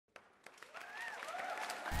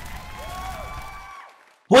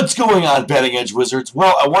What's going on, Betting Edge Wizards?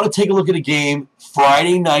 Well, I want to take a look at a game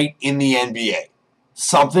Friday night in the NBA.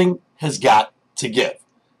 Something has got to give.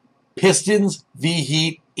 Pistons v.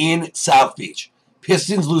 Heat in South Beach.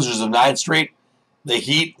 Pistons losers of 9 straight. The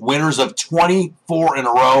Heat winners of 24 in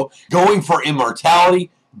a row. Going for immortality.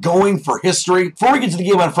 Going for history. Before we get to the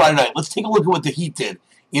game on Friday night, let's take a look at what the Heat did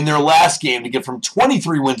in their last game to get from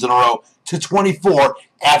 23 wins in a row to 24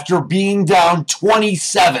 after being down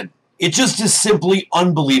 27. It just is simply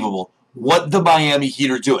unbelievable what the Miami Heat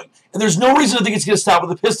are doing. And there's no reason to think it's going to stop with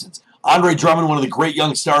the Pistons. Andre Drummond, one of the great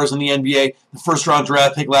young stars in the NBA, the first-round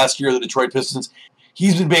draft pick last year of the Detroit Pistons,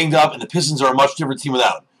 he's been banged up, and the Pistons are a much different team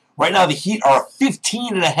without him. Right now, the Heat are a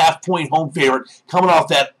 15.5-point home favorite coming off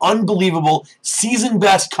that unbelievable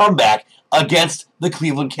season-best comeback against the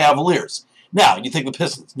Cleveland Cavaliers. Now, you think the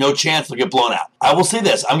Pistons, no chance they'll get blown out. I will say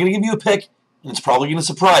this. I'm going to give you a pick, and it's probably going to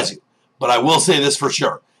surprise you. But I will say this for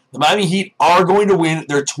sure. The Miami Heat are going to win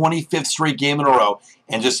their 25th straight game in a row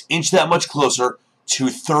and just inch that much closer to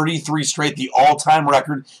 33 straight, the all-time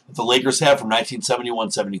record that the Lakers have from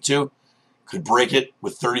 1971-72. Could break it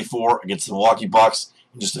with 34 against the Milwaukee Bucks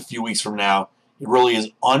in just a few weeks from now. It really is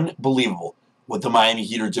unbelievable what the Miami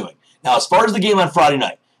Heat are doing. Now, as far as the game on Friday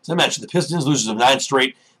night, as I mentioned, the Pistons losers of 9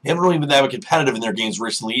 straight. They haven't really been that competitive in their games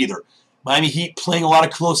recently either. Miami Heat playing a lot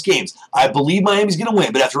of close games. I believe Miami's going to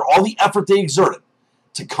win, but after all the effort they exerted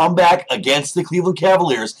to come back against the Cleveland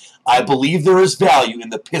Cavaliers, I believe there is value in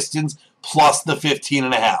the Pistons plus the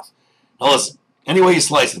 15.5. Now listen, any way you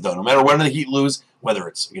slice it though, no matter when the Heat lose, whether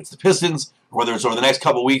it's against the Pistons, or whether it's over the next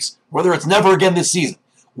couple of weeks, or whether it's never again this season,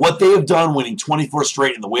 what they have done winning 24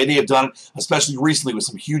 straight and the way they have done it, especially recently with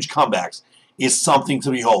some huge comebacks, is something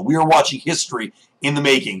to behold. We are watching history in the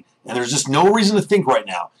making, and there's just no reason to think right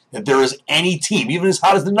now that there is any team, even as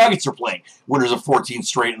hot as the Nuggets are playing, winners of 14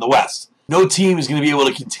 straight in the West. No team is going to be able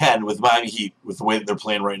to contend with Miami Heat with the way that they're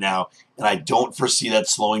playing right now, and I don't foresee that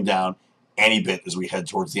slowing down any bit as we head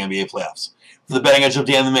towards the NBA playoffs. For the Betting Edge of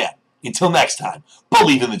Dan the Man, until next time,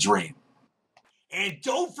 believe in the dream. And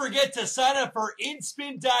don't forget to sign up for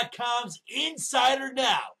InSpin.com's Insider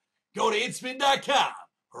Now. Go to InSpin.com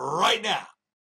right now.